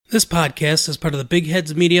This podcast is part of the Big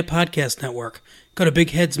Heads Media Podcast Network. Go to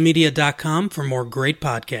bigheadsmedia.com for more great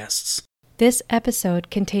podcasts. This episode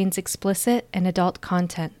contains explicit and adult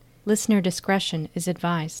content. Listener discretion is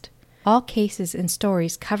advised. All cases and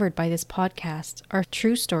stories covered by this podcast are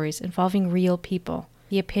true stories involving real people.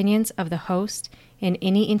 The opinions of the host and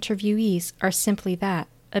any interviewees are simply that,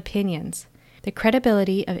 opinions. The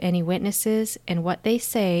credibility of any witnesses and what they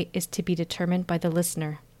say is to be determined by the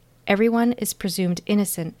listener. Everyone is presumed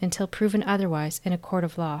innocent until proven otherwise in a court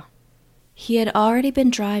of law. He had already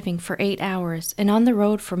been driving for 8 hours and on the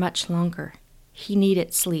road for much longer. He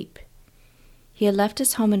needed sleep. He had left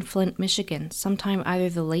his home in Flint, Michigan, sometime either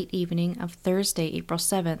the late evening of Thursday, April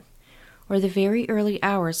 7th, or the very early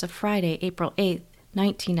hours of Friday, April 8th,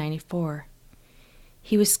 1994.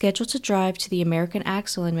 He was scheduled to drive to the American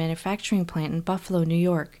Axle and Manufacturing Plant in Buffalo, New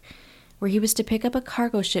York, where he was to pick up a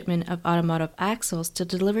cargo shipment of automotive axles to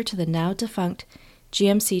deliver to the now-defunct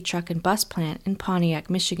GMC truck and bus plant in Pontiac,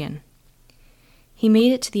 Michigan. He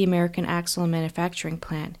made it to the American Axle and Manufacturing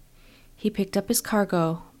Plant. He picked up his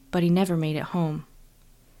cargo, but he never made it home.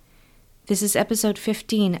 This is episode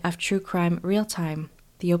 15 of True Crime Real Time,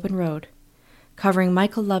 The Open Road, covering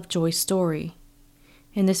Michael Lovejoy's story.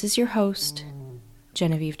 And this is your host,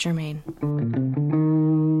 Genevieve Germain.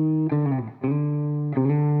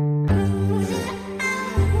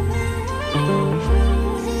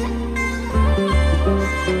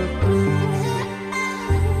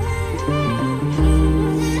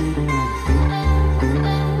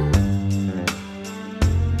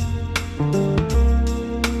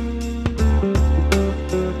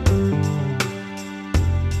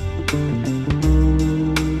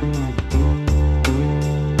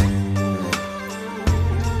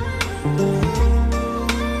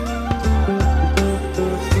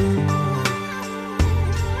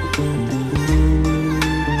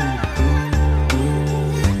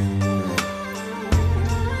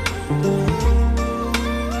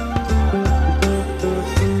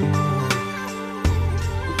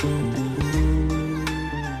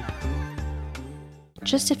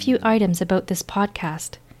 Just a few items about this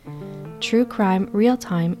podcast. True Crime Real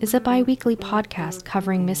Time is a bi-weekly podcast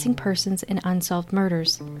covering missing persons and unsolved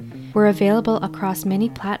murders. We're available across many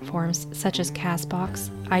platforms such as Castbox,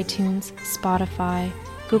 iTunes, Spotify,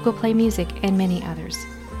 Google Play Music, and many others.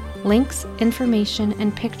 Links, information,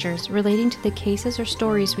 and pictures relating to the cases or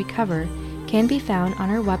stories we cover can be found on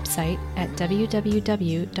our website at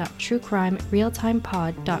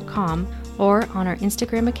www.truecrimerealtimepod.com or on our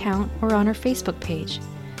Instagram account or on our Facebook page.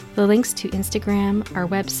 The links to Instagram, our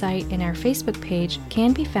website, and our Facebook page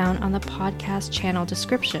can be found on the podcast channel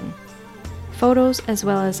description. Photos, as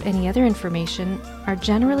well as any other information, are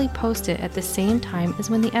generally posted at the same time as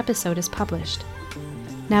when the episode is published.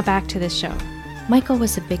 Now back to the show. Michael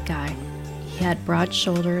was a big guy. He had broad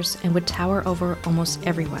shoulders and would tower over almost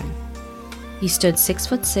everyone. He stood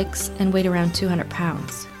 6'6" and weighed around 200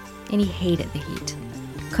 pounds, and he hated the heat.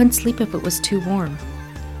 Couldn't sleep if it was too warm.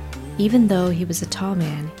 Even though he was a tall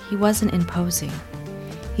man, he wasn't imposing.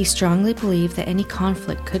 He strongly believed that any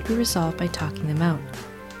conflict could be resolved by talking them out.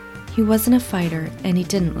 He wasn't a fighter, and he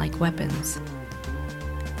didn't like weapons.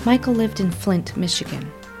 Michael lived in Flint, Michigan.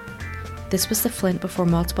 This was the Flint before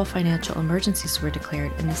multiple financial emergencies were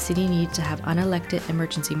declared, and the city needed to have unelected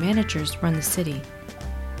emergency managers run the city.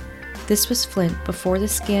 This was Flint before the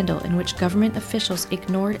scandal in which government officials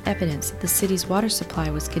ignored evidence that the city's water supply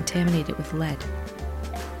was contaminated with lead.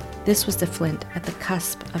 This was the Flint at the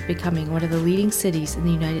cusp of becoming one of the leading cities in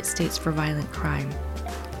the United States for violent crime.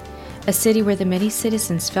 A city where the many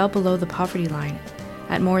citizens fell below the poverty line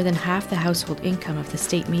at more than half the household income of the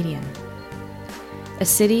state median. A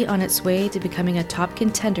city on its way to becoming a top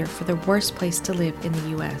contender for the worst place to live in the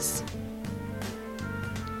U.S.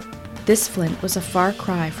 This Flint was a far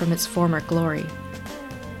cry from its former glory.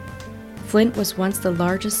 Flint was once the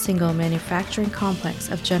largest single manufacturing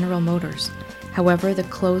complex of General Motors. However, the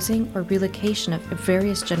closing or relocation of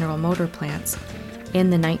various General Motor plants in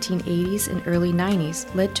the 1980s and early 90s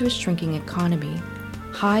led to a shrinking economy,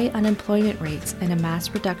 high unemployment rates, and a mass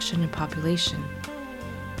reduction in population.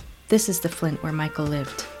 This is the Flint where Michael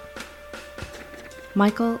lived.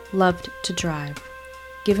 Michael loved to drive.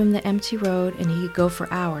 Give him the empty road and he could go for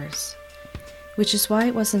hours, which is why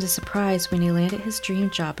it wasn't a surprise when he landed his dream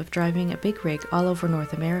job of driving a big rig all over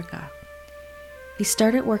North America. He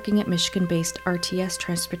started working at Michigan-based RTS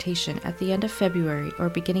Transportation at the end of February or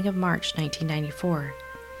beginning of March 1994.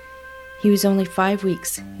 He was only 5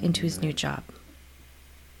 weeks into his new job.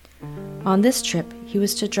 On this trip, he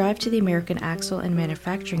was to drive to the American Axle and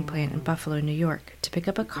Manufacturing Plant in Buffalo, New York, to pick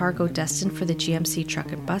up a cargo destined for the GMC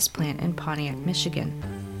truck and bus plant in Pontiac, Michigan.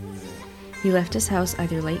 He left his house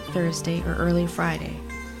either late Thursday or early Friday.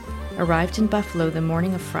 Arrived in Buffalo the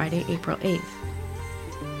morning of Friday, April 8th.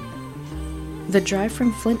 The drive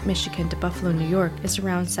from Flint, Michigan to Buffalo, New York is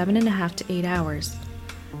around 7.5 to 8 hours,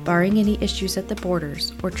 barring any issues at the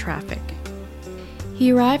borders or traffic.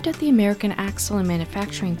 He arrived at the American Axle and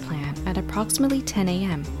Manufacturing plant at approximately 10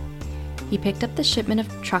 a.m. He picked up the shipment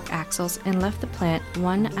of truck axles and left the plant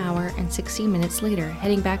 1 hour and 16 minutes later,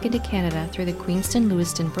 heading back into Canada through the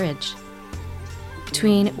Queenston-Lewiston Bridge.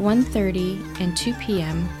 Between 1:30 and 2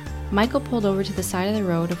 p.m., Michael pulled over to the side of the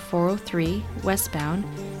road of 403 westbound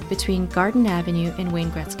between Garden Avenue and Wayne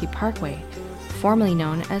Gretzky Parkway, formerly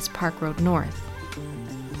known as Park Road North.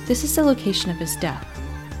 This is the location of his death.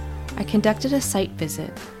 I conducted a site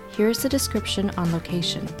visit. Here's the description on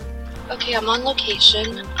location. Okay, I'm on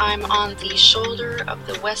location. I'm on the shoulder of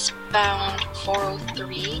the westbound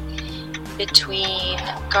 403 between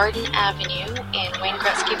Garden Avenue and Wayne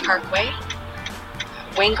Gretzky Parkway.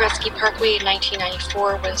 Wayne Gretzky Parkway in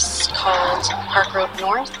 1994 was called Park Road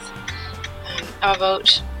North. I'm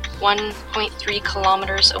about 1.3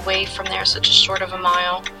 kilometers away from there, so just short of a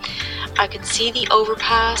mile. I could see the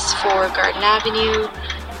overpass for Garden Avenue.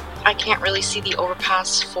 I can't really see the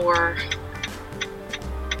overpass for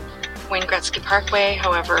Wayne Gretzky Parkway,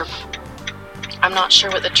 however, I'm not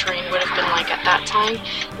sure what the terrain would have been like at that time.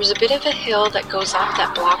 There's a bit of a hill that goes up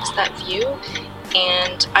that blocks that view,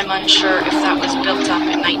 and I'm unsure if that was built up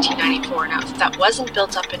in 1994. Now, if that wasn't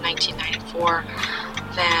built up in 1994,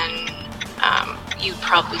 then you'd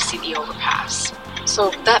probably see the overpass.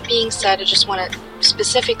 So that being said, I just want to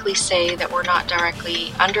specifically say that we're not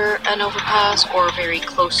directly under an overpass or very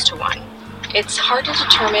close to one. It's hard to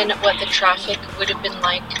determine what the traffic would have been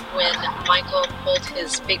like when Michael pulled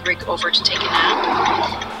his big rig over to take a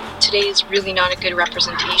nap. Today is really not a good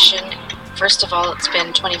representation. First of all, it's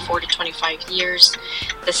been 24 to 25 years.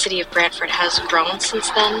 The city of Brantford has grown since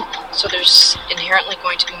then, so there's inherently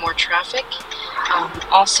going to be more traffic.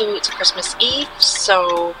 Also, it's Christmas Eve,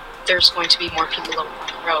 so there's going to be more people on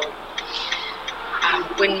the road.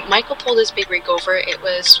 When Michael pulled his big rig over, it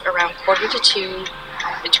was around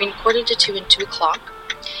between 1:45 and 2 o'clock.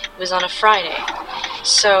 It was on a Friday,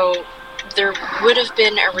 so there would have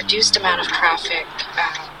been a reduced amount of traffic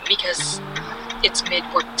because it's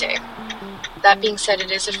mid-work day. That being said,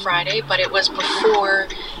 it is a Friday, but it was before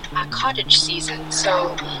cottage season.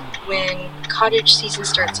 So when cottage season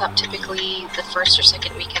starts up, typically the first or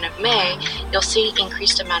second weekend of May, you'll see an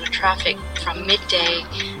increased amount of traffic from midday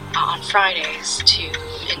on Fridays to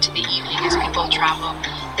into the evening as people travel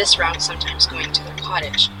this route, sometimes going to their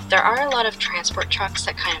cottage. There are a lot of transport trucks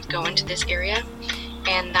that kind of go into this area,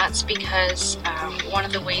 and that's because one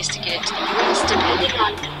of the ways to get into the US, depending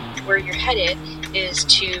on where you're headed, is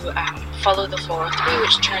to follow the 403,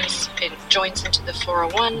 which joins into the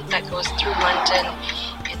 401 that goes through London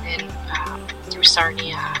and then through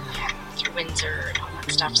Sarnia and through Windsor and all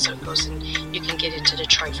that stuff. So it goes and you can get into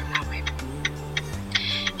Detroit from that way.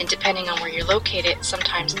 And depending on where you're located,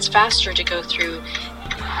 sometimes it's faster to go through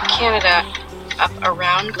Canada up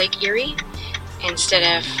around Lake Erie instead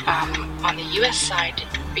of on the US side,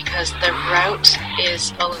 because the route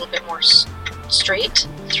is a little bit more straight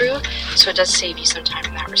through, so it does save you some time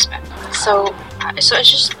in that respect. So I should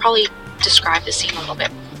just probably describe the scene a little bit.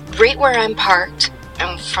 Right where I'm parked,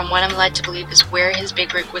 and from what I'm led to believe is where his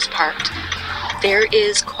big rig was parked, there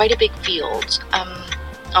is quite a big field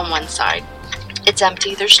on one side. It's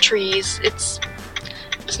empty, there's trees, it's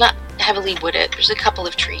not heavily wooded, there's a couple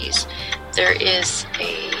of trees. There is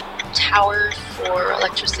a tower for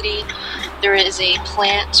electricity, there is a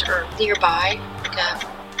plant or nearby, like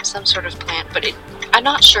some sort of plant, but I'm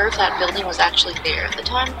not sure if that building was actually there at the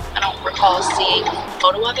time. I don't recall seeing a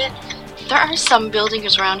photo of it. There are some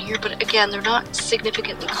buildings around here, but again, they're not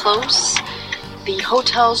significantly close. The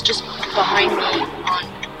hotels just behind me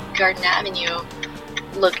on Garden Avenue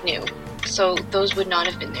look new, so those would not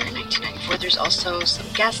have been there in 1994. There's also some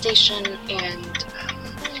gas station and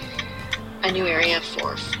a new area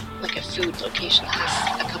for like a food location that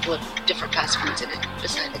has a couple of different fast foods in it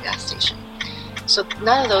beside the gas station. So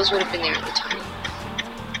none of those would have been there at the time.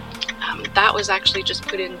 That was actually just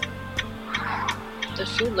put in, the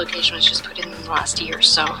food location was just put in the last year,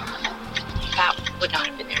 so that would not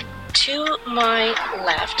have been there. To my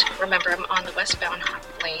left, remember I'm on the westbound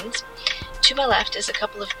lanes, to my left is a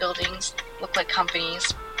couple of buildings, look like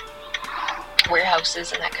companies,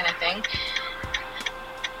 warehouses and that kind of thing.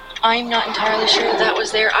 I'm not entirely sure that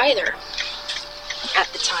was there either at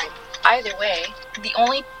the time. Either way, the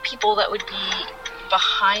only people that would be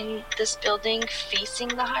behind this building facing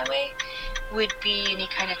the highway would be any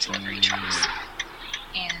kind of delivery trucks.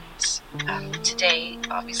 And Today,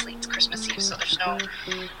 obviously, it's Christmas Eve, so there's no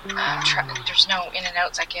there's no in and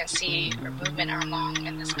outs I can't see or movement along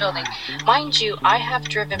in this building. Mind you, I have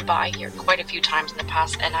driven by here quite a few times in the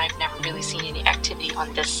past, and I've never really seen any activity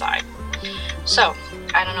on this side. So,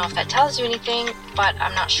 I don't know if that tells you anything, but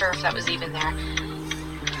I'm not sure if that was even there.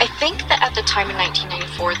 I think that at the time in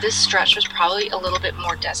 1994, this stretch was probably a little bit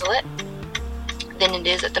more desolate than it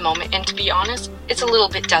is at the moment, and to be honest, it's a little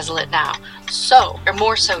bit desolate now.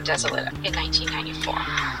 More so desolate in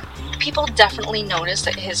 1994. People definitely noticed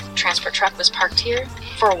that his transport truck was parked here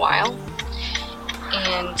for a while,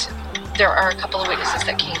 and there are a couple of witnesses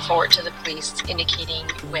that came forward to the police indicating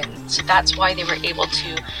when. So that's why they were able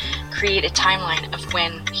to create a timeline of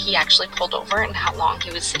when he actually pulled over and how long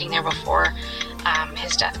he was sitting there before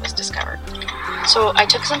his death was discovered. So I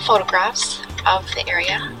took some photographs of the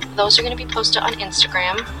area. Those are going to be posted on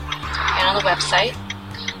Instagram and on the website.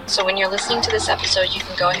 So when you're listening to this episode, you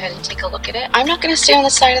can go ahead and take a look at it. I'm not going to stay on the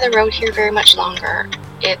side of the road here very much longer.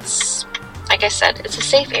 It's, like I said, it's a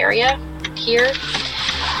safe area here.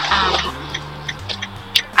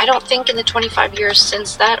 I don't think in the 25 years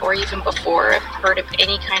since that, or even before, I've heard of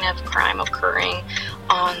any kind of crime occurring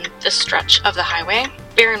on this stretch of the highway.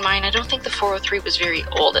 Bear in mind, I don't think the 403 was very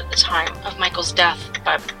old at the time of Michael's death,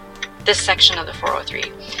 but this section of the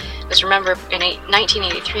 403. Because remember, in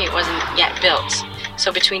 1983, it wasn't yet built.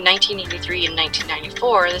 So between 1983 and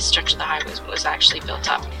 1994, this stretch of the highway was actually built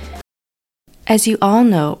up. As you all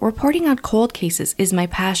know, reporting on cold cases is my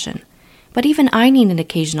passion, but even I need an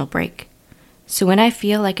occasional break. So when I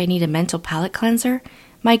feel like I need a mental palate cleanser,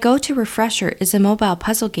 my go-to refresher is a mobile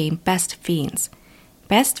puzzle game, Best Fiends.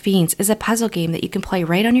 Best Fiends is a puzzle game that you can play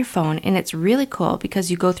right on your phone, and it's really cool because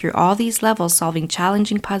you go through all these levels solving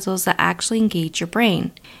challenging puzzles that actually engage your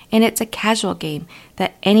brain. And it's a casual game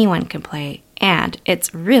that anyone can play, and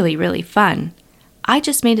it's really, really fun. I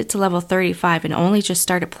just made it to level 35 and only just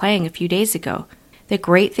started playing a few days ago. The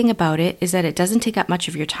great thing about it is that it doesn't take up much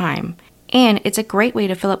of your time, and it's a great way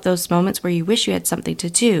to fill up those moments where you wish you had something to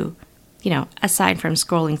do, aside from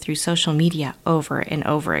scrolling through social media over and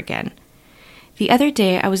over again. The other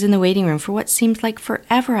day, I was in the waiting room for what seemed like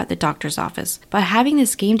forever at the doctor's office, but having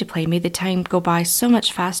this game to play made the time go by so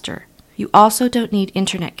much faster. You also don't need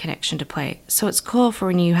internet connection to play, so it's cool for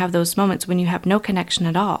when you have those moments when you have no connection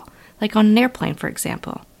at all, like on an airplane, for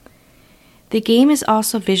example. The game is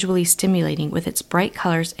also visually stimulating with its bright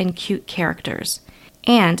colors and cute characters.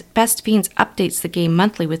 And Best Fiends updates the game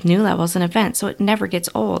monthly with new levels and events, so it never gets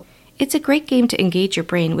old. It's a great game to engage your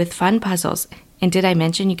brain with fun puzzles. And did I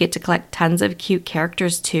mention you get to collect tons of cute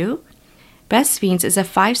characters too? Best Fiends is a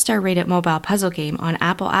 5-star rated mobile puzzle game on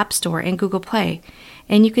Apple App Store and Google Play,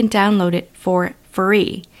 and you can download it for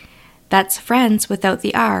free. That's friends without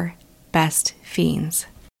the R, Best Fiends.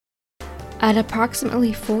 At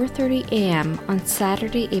approximately 4:30 a.m. on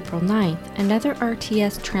Saturday, April 9th, another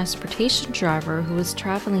RTS transportation driver who was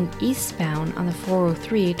traveling eastbound on the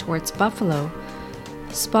 403 towards Buffalo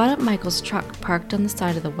spotted Michael's truck parked on the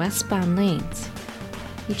side of the westbound lanes.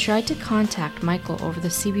 He tried to contact Michael over the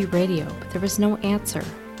CB radio, but there was no answer.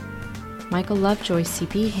 Michael Lovejoy's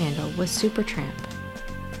CB handle was Supertramp.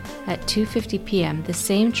 At 2:50 p.m., the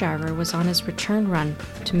same driver was on his return run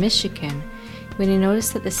to Michigan when he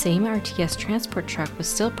noticed that the same RTS transport truck was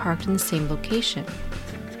still parked in the same location.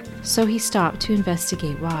 So he stopped to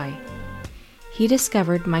investigate why. He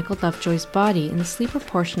discovered Michael Lovejoy's body in the sleeper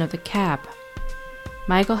portion of the cab.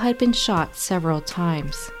 Michael had been shot several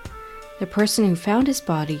times. The person who found his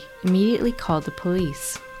body immediately called the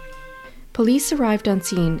police. Police arrived on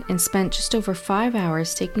scene and spent just over 5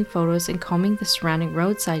 hours taking photos and combing the surrounding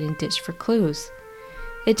roadside and ditch for clues.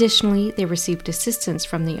 Additionally, they received assistance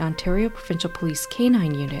from the Ontario Provincial Police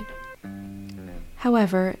Canine Unit.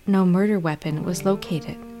 However, no murder weapon was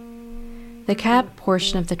located. The cab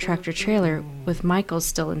portion of the tractor-trailer, with Michael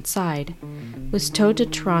still inside, was towed to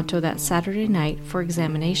Toronto that Saturday night for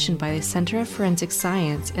examination by the Centre of Forensic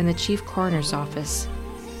Science and the Chief Coroner's Office.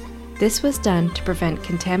 This was done to prevent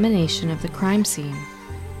contamination of the crime scene.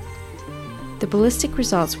 The ballistic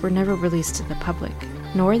results were never released to the public,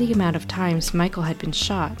 nor the amount of times Michael had been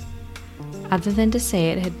shot, other than to say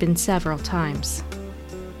it had been several times.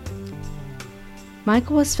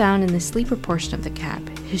 Michael was found in the sleeper portion of the cab.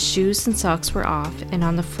 His shoes and socks were off and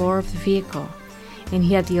on the floor of the vehicle, and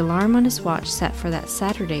he had the alarm on his watch set for that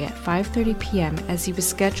Saturday at 5:30 p.m. as he was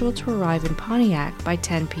scheduled to arrive in Pontiac by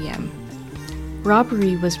 10 p.m.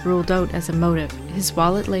 Robbery was ruled out as a motive. His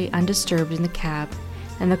wallet lay undisturbed in the cab,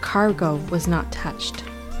 and the cargo was not touched.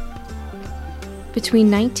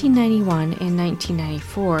 Between 1991 and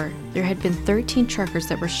 1994, there had been 13 truckers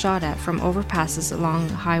that were shot at from overpasses along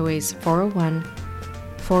highways 401,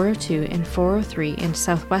 402, and 403 in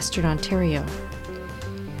southwestern Ontario.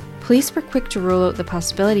 Police were quick to rule out the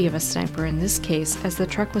possibility of a sniper in this case, as the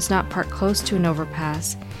truck was not parked close to an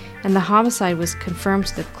overpass, and the homicide was confirmed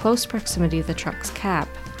to the close proximity of the truck's cab.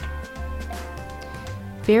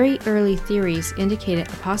 Very early theories indicated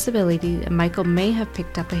a possibility that Michael may have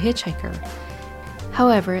picked up a hitchhiker.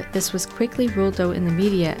 However, this was quickly ruled out in the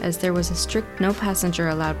media, as there was a strict no passenger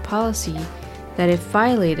allowed policy that if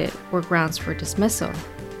violated were grounds for dismissal.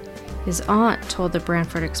 His aunt told the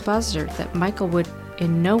Brantford Expositor that Michael would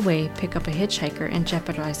in no way pick up a hitchhiker and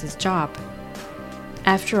jeopardize his job.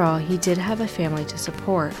 After all, he did have a family to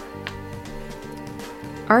support.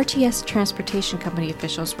 RTS Transportation Company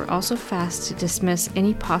officials were also fast to dismiss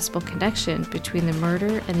any possible connection between the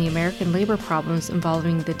murder and the American labor problems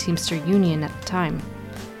involving the Teamster Union at the time.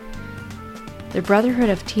 The Brotherhood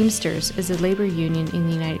of Teamsters is a labor union in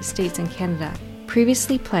the United States and Canada,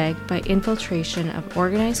 previously plagued by infiltration of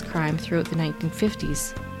organized crime throughout the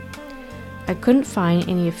 1950s. I couldn't find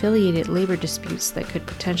any affiliated labor disputes that could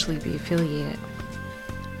potentially be affiliated.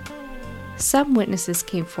 Some witnesses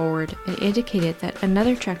came forward and indicated that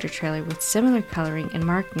another tractor-trailer with similar coloring and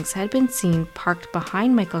markings had been seen parked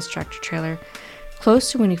behind Michael's tractor-trailer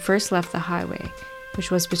close to when he first left the highway, which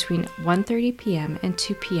was between 1:30 p.m. and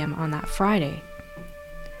 2 p.m. on that Friday.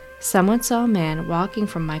 Someone saw a man walking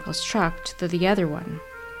from Michael's truck to the other one.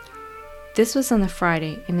 This was on the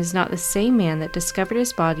Friday and is not the same man that discovered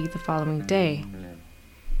his body the following day.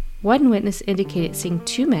 One witness indicated seeing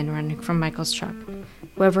two men running from Michael's truck.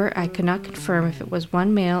 However, I could not confirm if it was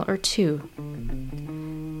one male or two.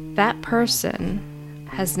 That person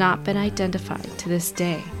has not been identified to this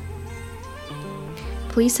day.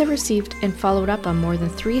 Police have received and followed up on more than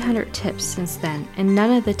 300 tips since then, and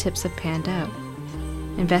none of the tips have panned out.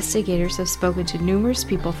 Investigators have spoken to numerous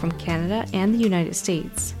people from Canada and the United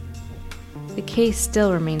States. The case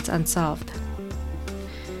still remains unsolved.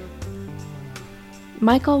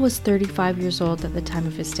 Michael was 35 years old at the time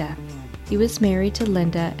of his death. He was married to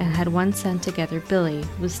Linda and had one son together, Billy,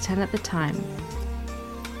 who was 10 at the time.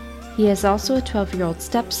 He has also a 12-year-old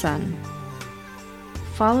stepson.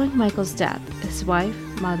 Following Michael's death, his wife,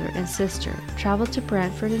 mother, and sister traveled to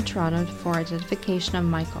Brantford and Toronto for identification of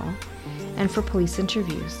Michael and for police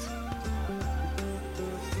interviews.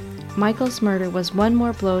 Michael's murder was one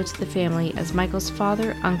more blow to the family, as Michael's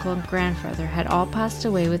father, uncle, and grandfather had all passed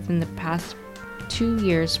away within the past 2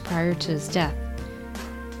 years prior to his death.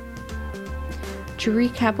 To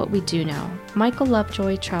recap what we do know, Michael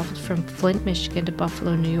Lovejoy traveled from Flint, Michigan to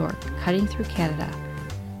Buffalo, New York, cutting through Canada.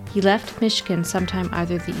 He left Michigan sometime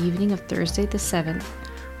either the evening of Thursday the 7th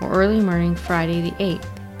or early morning Friday the 8th.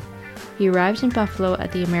 He arrived in Buffalo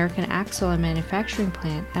at the American Axle and Manufacturing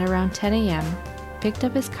Plant at around 10 a.m., picked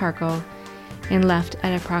up his cargo, and left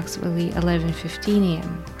at approximately 11:15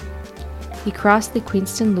 a.m. He crossed the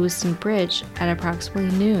Queenston-Lewiston Bridge at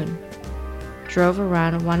approximately noon, drove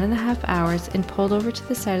around 1.5 hours, and pulled over to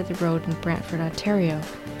the side of the road in Brantford, Ontario,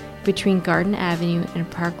 between Garden Avenue and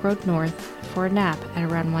Park Road North for a nap at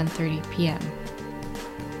around 1:30 p.m.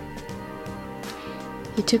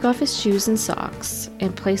 He took off his shoes and socks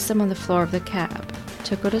and placed them on the floor of the cab,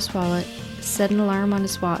 took out his wallet, set an alarm on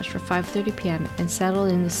his watch for 5:30 p.m. and settled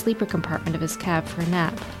in the sleeper compartment of his cab for a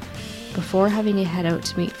nap, before having to head out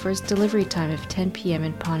to meet for his delivery time of 10 p.m.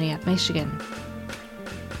 in Pontiac, Michigan.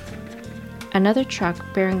 Another truck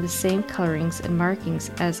bearing the same colorings and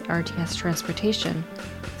markings as RTS Transportation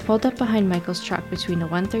pulled up behind Michael's truck between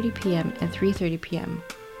 1:30 p.m. and 3:30 p.m.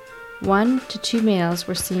 1 to 2 males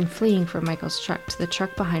were seen fleeing from Michael's truck to the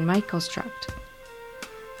truck behind Michael's truck.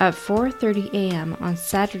 At 4:30 a.m. on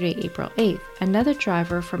Saturday, April 8th, another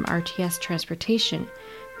driver from RTS Transportation,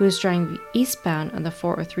 who was driving eastbound on the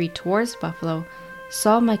 403 towards Buffalo,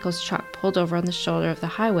 saw Michael's truck pulled over on the shoulder of the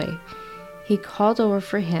highway. He called over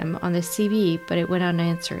for him on the CB, but it went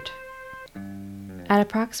unanswered. At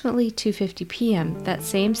approximately 2:50 p.m. that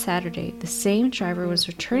same Saturday, the same driver was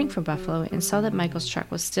returning from Buffalo and saw that Michael's truck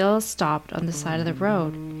was still stopped on the side of the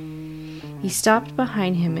road. He stopped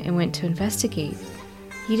behind him and went to investigate.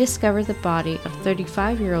 He discovered the body of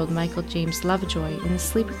 35-year-old Michael James Lovejoy in the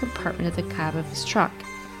sleeper compartment of the cab of his truck.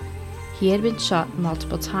 He had been shot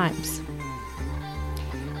multiple times.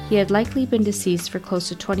 He had likely been deceased for close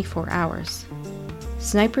to 24 hours.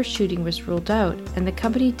 Sniper shooting was ruled out, and the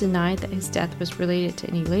company denied that his death was related to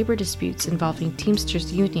any labor disputes involving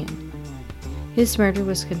Teamsters Union. His murder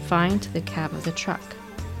was confined to the cab of the truck.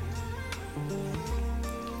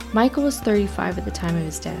 Michael was 35 at the time of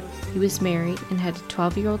his death. He was married and had a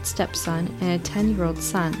 12-year-old stepson and a 10-year-old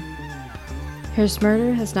son. His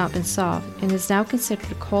murder has not been solved and is now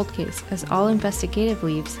considered a cold case as all investigative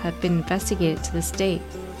leads have been investigated to this date.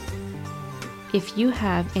 If you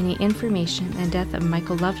have any information on the death of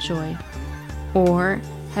Michael Lovejoy, or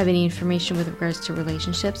have any information with regards to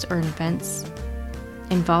relationships or events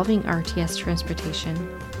involving RTS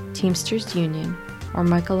Transportation, Teamsters Union, or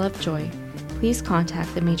Michael Lovejoy, please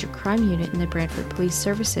contact the Major Crime Unit in the Brantford Police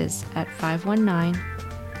Services at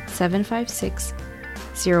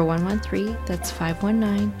 519-756-0113, that's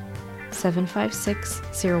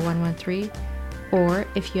 519-756-0113, or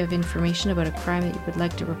if you have information about a crime that you would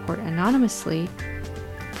like to report anonymously,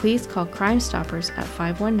 please call Crime Stoppers at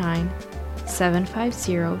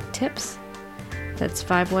 519-750-TIPS, that's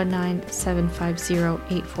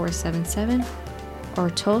 519-750-8477, or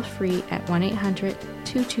toll free at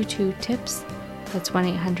 1-800-222-TIPS, that's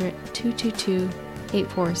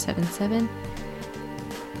 1-800-222-8477.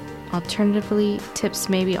 Alternatively, tips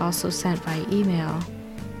may be also sent via email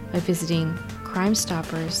by visiting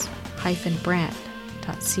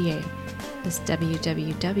crimestoppers-brant.ca. That's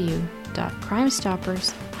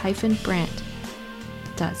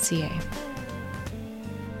www.crimestoppers-brant.ca.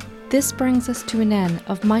 This brings us to an end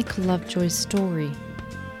of Michael Lovejoy's story,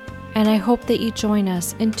 and I hope that you join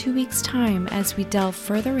us in 2 weeks' time as we delve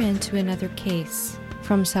further into another case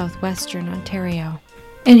from southwestern Ontario.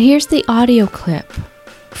 And here's the audio clip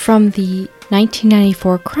from the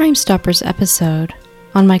 1994 Crime Stoppers episode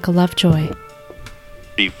on Michael Lovejoy.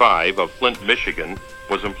 D5 of Flint, Michigan,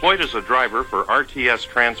 was employed as a driver for RTS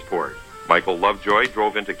Transport. Michael Lovejoy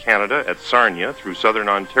drove into Canada at Sarnia through southern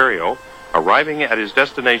Ontario, arriving at his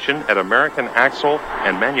destination at American Axle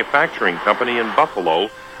and Manufacturing Company in Buffalo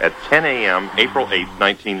at 10 a.m. April 8,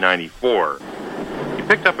 1994. He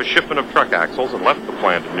picked up a shipment of truck axles and left the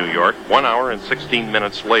plant in New York 1 hour and 16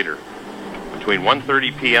 minutes later. Between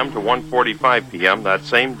 1:30 p.m. to 1:45 p.m. that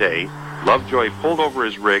same day, Lovejoy pulled over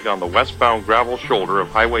his rig on the westbound gravel shoulder of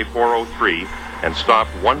Highway 403 and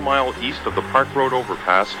stopped 1 mile east of the Park Road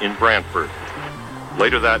overpass in Brantford.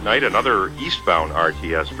 Later that night, another eastbound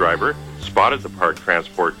RTS driver spotted the parked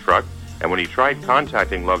transport truck, and when he tried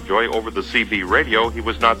contacting Lovejoy over the CB radio, he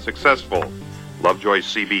was not successful. Lovejoy's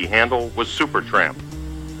CB handle was Supertramp.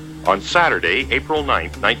 On Saturday, April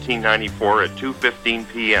 9, 1994 at 2:15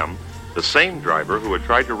 p.m., the same driver who had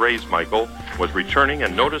tried to raise Michael was returning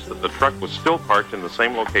and noticed that the truck was still parked in the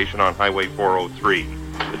same location on Highway 403.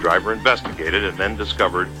 The driver investigated and then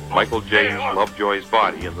discovered Michael J. Lovejoy's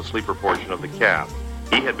body in the sleeper portion of the cab.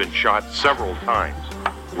 He had been shot several times.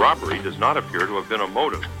 Robbery does not appear to have been a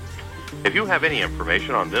motive. If you have any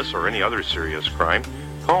information on this or any other serious crime,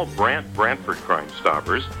 call Brantford Crime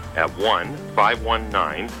Stoppers at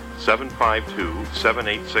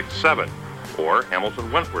 1-519-752-7867 or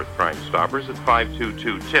Hamilton Wentworth Crime Stoppers at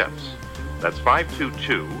 522-TIPS. That's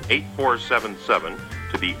 522-8477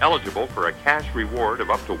 to be eligible for a cash reward of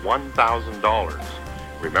up to $1,000.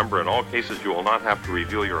 Remember, in all cases, you will not have to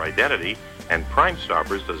reveal your identity, and Crime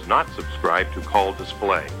Stoppers does not subscribe to call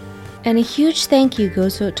display. And a huge thank you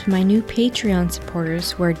goes out to my new Patreon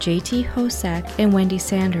supporters who are JT Hosak and Wendy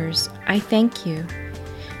Sanders. I thank you.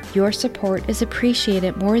 Your support is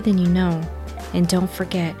appreciated more than you know. And don't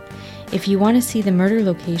forget, if you want to see the murder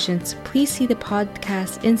locations, please see the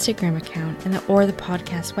podcast Instagram account or the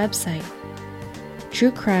podcast website.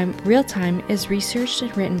 True Crime Real Time is researched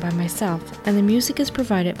and written by myself, and the music is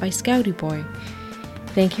provided by Scouty Boy.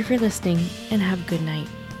 Thank you for listening, and have a good night.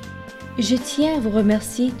 Je tiens à vous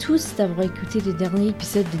remercier tous d'avoir écouté le dernier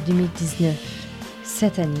épisode de 2019.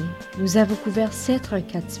 Cette année, nous avons couvert 7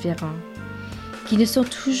 cas différents qui ne sont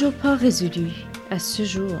toujours pas résolus à ce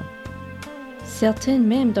jour. Certains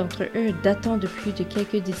même d'entre eux datant de plus de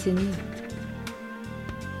quelques décennies.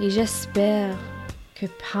 Et j'espère que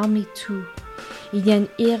parmi tous, il y a un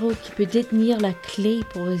héros qui peut détenir la clé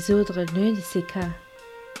pour résoudre l'un de ces cas.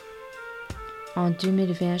 En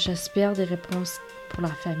 2020, j'espère des réponses pour la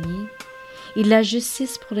famille et la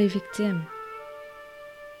justice pour les victimes.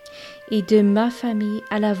 Et de ma famille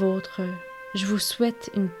à la vôtre, je vous souhaite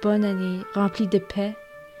une bonne année remplie de paix,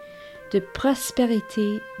 de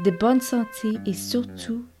prospérité, de bonne santé et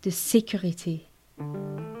surtout de sécurité.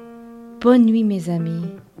 Bonne nuit mes amis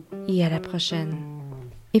et à la prochaine.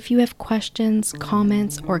 If you have questions,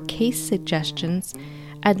 comments, or case suggestions,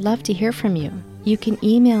 I'd love to hear from you. You can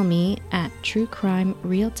email me at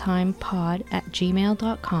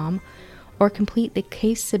truecrimerealtimepod@gmail.com or complete the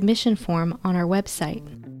case submission form on our website.